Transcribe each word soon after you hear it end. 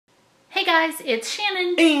Hey guys, it's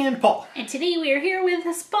Shannon. And Paul. And today we are here with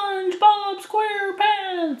Spongebob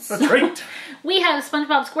Squarepants. That's right. We have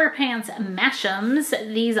Spongebob Squarepants Mashems.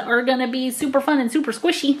 These are going to be super fun and super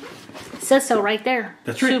squishy. It says so right there.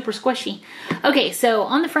 That's right. Super squishy. Okay, so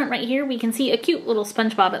on the front right here, we can see a cute little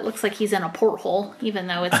SpongeBob. It looks like he's in a porthole, even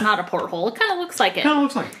though it's not a porthole. It kind of looks like it. Kind of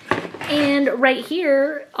looks like it. And right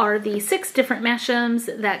here are the 6 different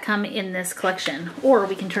Mashems that come in this collection. Or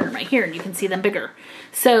we can turn it right here and you can see them bigger.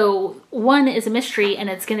 So one is a mystery and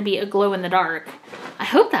it's going to be a glow in the dark. I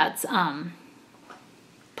hope that's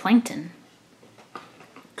plankton.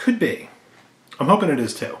 Could be. I'm hoping it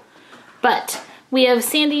is too. But we have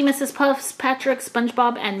Sandy, Mrs. Puffs, Patrick,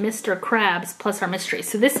 SpongeBob, and Mr. Krabs, plus our mystery.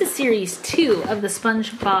 So this is series 2 of the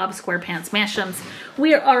Spongebob Squarepants Mashems.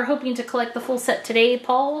 We are hoping to collect the full set today.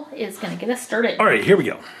 Paul is going to get us started. All right, here we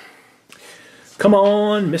go. Come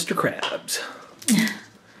on, Mr. Krabs.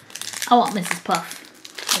 I want Mrs. Puff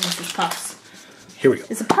and Mrs. Puffs. Here we go.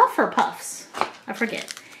 Is it Puff or Puffs? I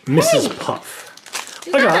forget. Mrs. Hey! Puff.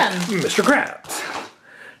 You I got got them. Mr. Krabs.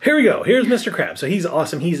 Here we go. Here's Mr. Krabs. So he's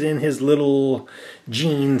awesome. He's in his little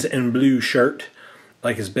jeans and blue shirt.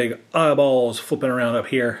 Like his big eyeballs flipping around up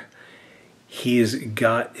here. He's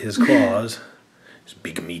got his claws. His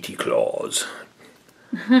big meaty claws.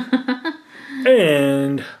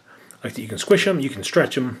 And like that, you can squish him, you can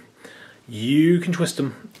stretch him, you can twist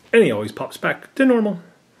him, and he always pops back to normal.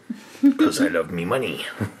 Because I love me money.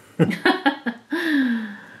 Good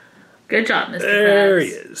job, Mr. Krabs. There he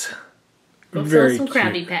is. Go Very sell some cute.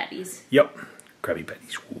 Krabby Patties. Yep. Krabby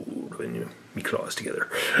Patties. Ooh, when me claws together.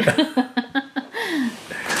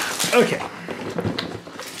 Okay.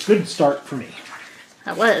 Good start for me.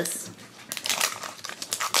 That was.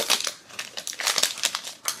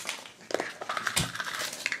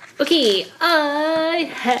 Okay,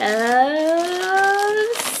 I have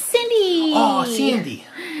Sandy. Oh, Sandy.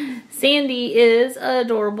 Sandy is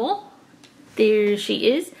adorable. There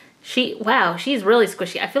she is. Wow, she's really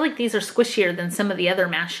squishy. I feel like these are squishier than some of the other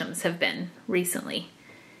Mashems have been recently.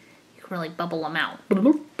 You can really bubble them out.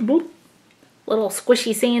 Little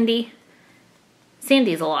squishy Sandy.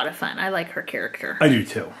 Sandy's a lot of fun. I like her character. I do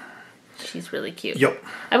too. She's really cute. Yep.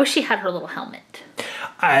 I wish she had her little helmet.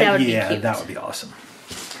 That would be cute. That would be awesome.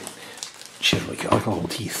 She has like little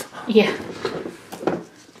teeth. Yeah.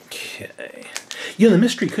 Okay. Yeah, the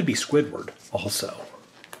mystery could be Squidward also.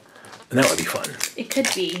 And that would be fun. It could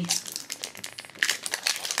be.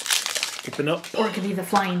 Open up. Or it could be the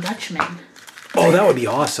Flying Dutchman. Oh, that would be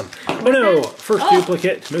awesome. Oh no, first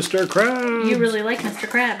duplicate, Mr. Krabs. You really like Mr.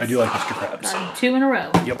 Krabs. I do like Mr. Krabs. Got him 2 in a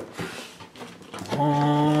row. Yep. Come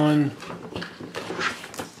on.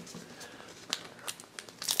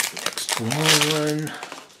 Next one.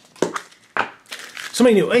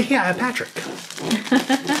 Somebody new. Hey, yeah, I have Patrick.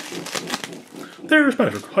 There's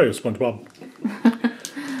Patrick. Hi, SpongeBob.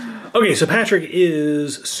 Okay, so Patrick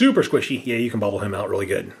is super squishy. Yeah, you can bubble him out really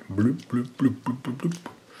good. Bloop, bloop, bloop, bloop, bloop, bloop.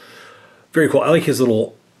 Very cool. I like his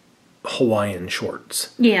little Hawaiian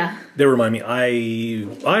shorts. Yeah. They remind me,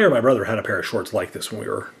 I or my brother had a pair of shorts like this when we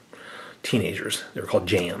were teenagers. They were called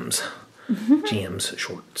Jams. Jams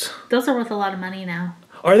shorts. Those are worth a lot of money now.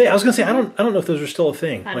 Are they? I was gonna say I don't know if those are still a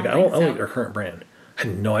thing. I I don't think their current brand. I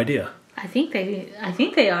had no idea. I think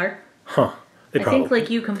they are. Huh. I think like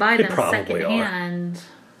you can buy them probably secondhand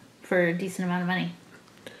for a decent amount of money.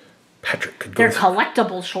 Patrick could go. They're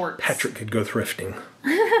collectible shorts. Patrick could go thrifting.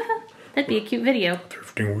 That'd be a cute video.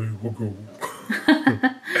 Thrifting we will go.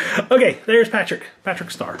 Okay, there's Patrick. Patrick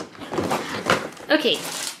Star. Okay.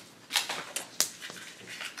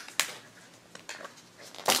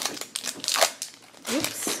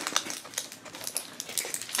 Oops.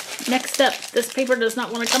 Next up, this paper does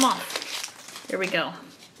not want to come off. There we go.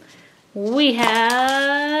 We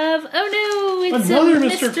have... Oh no! It's Another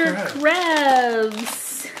Mr.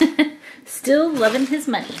 Krabs. Still loving his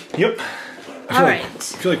money. Yep. I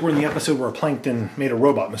feel like we're in the episode where Plankton made a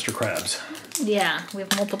robot Mr. Krabs. Yeah, we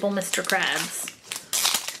have multiple Mr. Krabs.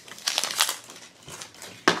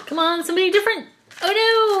 Come on, somebody different. Oh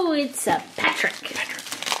no, it's Patrick.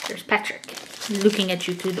 There's Patrick looking at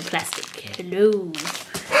you through the plastic. Hello.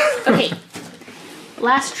 Okay,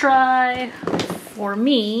 last try for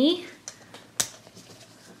me.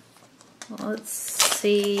 Let's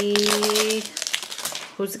see.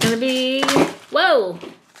 Who's it gonna be? Whoa!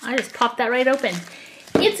 I just popped that right open.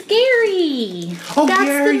 It's Gary! Oh,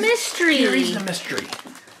 that's the mystery! Gary's the mystery.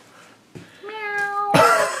 Meow.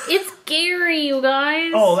 It's Gary, you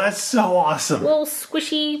guys! Oh, that's so awesome. Little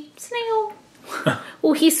squishy snail.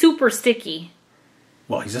 Oh, he's super sticky.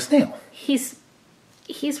 Well, he's a snail. He's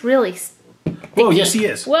really Whoa, yes he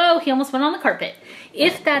is. Whoa, he almost went on the carpet.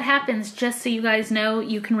 If that happens, just so you guys know,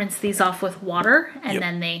 you can rinse these off with water and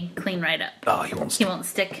then they clean right up. Oh, he won't stick. He won't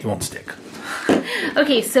stick. He won't stick.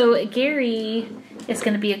 Okay, so Gary is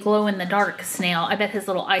going to be a glow-in-the-dark snail. I bet his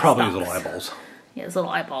little eye Probably his stalks. little eyeballs. Yeah, his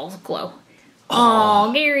little eyeballs glow.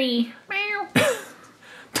 Oh, Gary. Meow.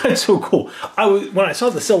 That's so cool. When I saw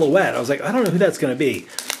the silhouette, I was like, I don't know who that's going to be.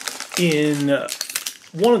 In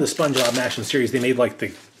one of the SpongeBob Mashems series, they made like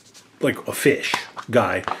a fish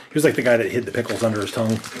guy. He was like the guy that hid the pickles under his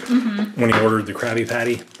tongue when he ordered the Krabby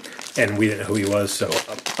Patty, and we didn't know who he was. So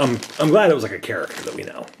I'm glad it was like a character that we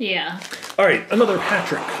know. Yeah. All right, another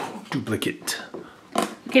Patrick duplicate.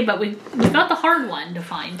 Okay, but we got the hard one to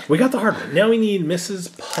find. We got the hard one. Now we need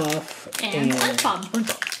Mrs. Puff And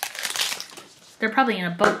SpongeBob. They're probably in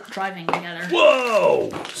a boat driving together. Whoa!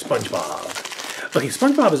 SpongeBob. Okay,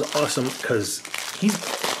 SpongeBob is awesome because he's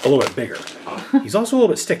a little bit bigger. He's also a little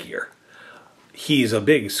bit stickier. He's a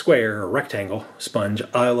big square or rectangle sponge.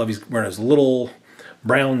 I love he's wearing his little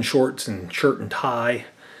brown shorts and shirt and tie.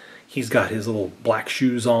 He's got his little black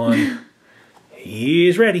shoes on.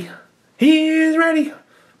 He's ready. He's ready.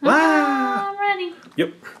 Wow. I'm ready.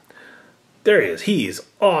 Yep. There he is. He's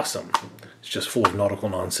awesome. It's just full of nautical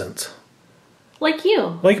nonsense. Like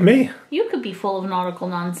you. Like me. You could be full of nautical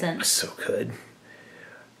nonsense. So good.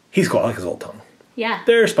 He's cool. I like his old tongue. Yeah.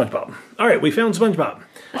 There's SpongeBob. All right, we found SpongeBob.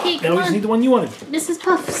 Okay, Now we just need the one you wanted. Mrs.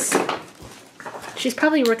 Puffs. She's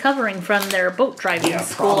probably recovering from their boat driving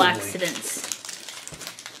school probably. accidents.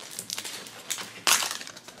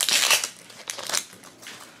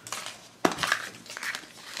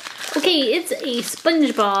 Okay, it's a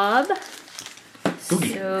SpongeBob.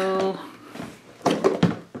 Googie. So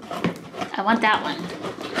I want that one.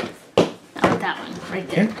 I want that one right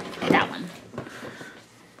there. Okay. That one.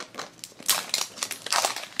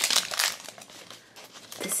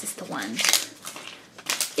 This is the one.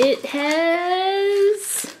 It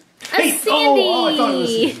has a Hey! Sandy. Oh, I thought it was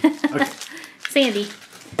Sandy. Okay. Sandy.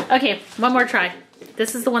 Okay, one more try.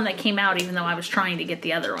 This is the one that came out even though I was trying to get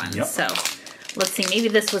the other one. Yep. So let's see. Maybe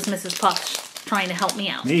this was Mrs. Puff trying to help me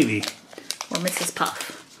out. Maybe. Or Mrs.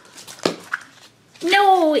 Puff.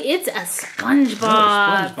 No, it's a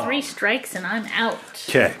SpongeBob. SpongeBob. 3 strikes and I'm out.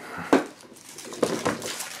 Okay.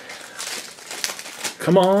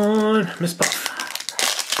 Come on, Miss Puff.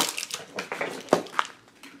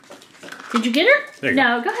 Did you get her? There you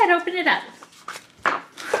no, go ahead, open it up.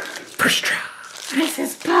 First try.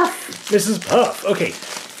 Mrs. Puff. Mrs. Puff. Okay.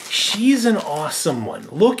 She's an awesome one.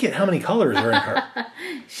 Look at how many colors are in her.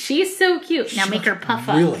 She's so cute. Now make her puff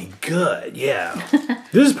up. Really good, yeah.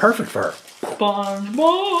 This is perfect for her.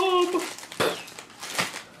 SpongeBob.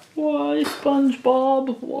 Why,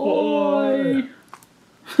 SpongeBob? Why?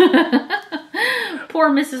 Poor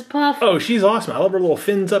Mrs. Puff. Oh, she's awesome. I love her little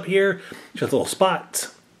fins up here. She has little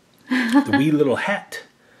spots. The wee little hat.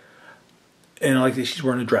 And I like that she's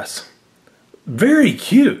wearing a dress. Very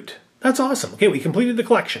cute. That's awesome. Okay, we completed the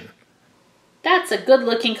collection. That's a good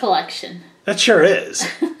looking collection. That sure is.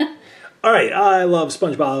 All right, I love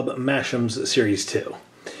SpongeBob Mashems Series 2.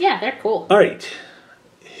 Yeah, they're cool. All right,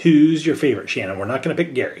 who's your favorite, Shannon? We're not going to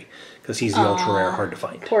pick Gary, because he's the ultra rare, hard to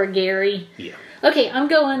find. Poor Gary. Yeah. Okay, I'm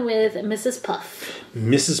going with Mrs. Puff.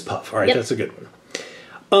 Mrs. Puff. All right, Yep. That's a good one.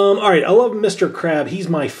 All right, I love Mr. Crab. He's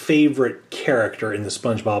my favorite character in the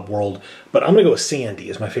SpongeBob world, but I'm going to go with Sandy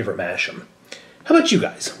as my favorite Mashem. How about you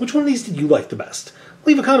guys? Which one of these did you like the best?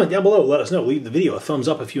 Leave a comment down below. Let us know. Leave the video a thumbs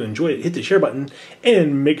up if you enjoyed it. Hit the share button.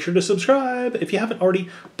 And make sure to subscribe if you haven't already.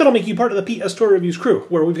 That'll make you part of the PSToyReviews crew,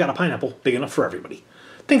 where we've got a pineapple big enough for everybody.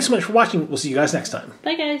 Thanks so much for watching. We'll see you guys next time.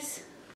 Bye, guys.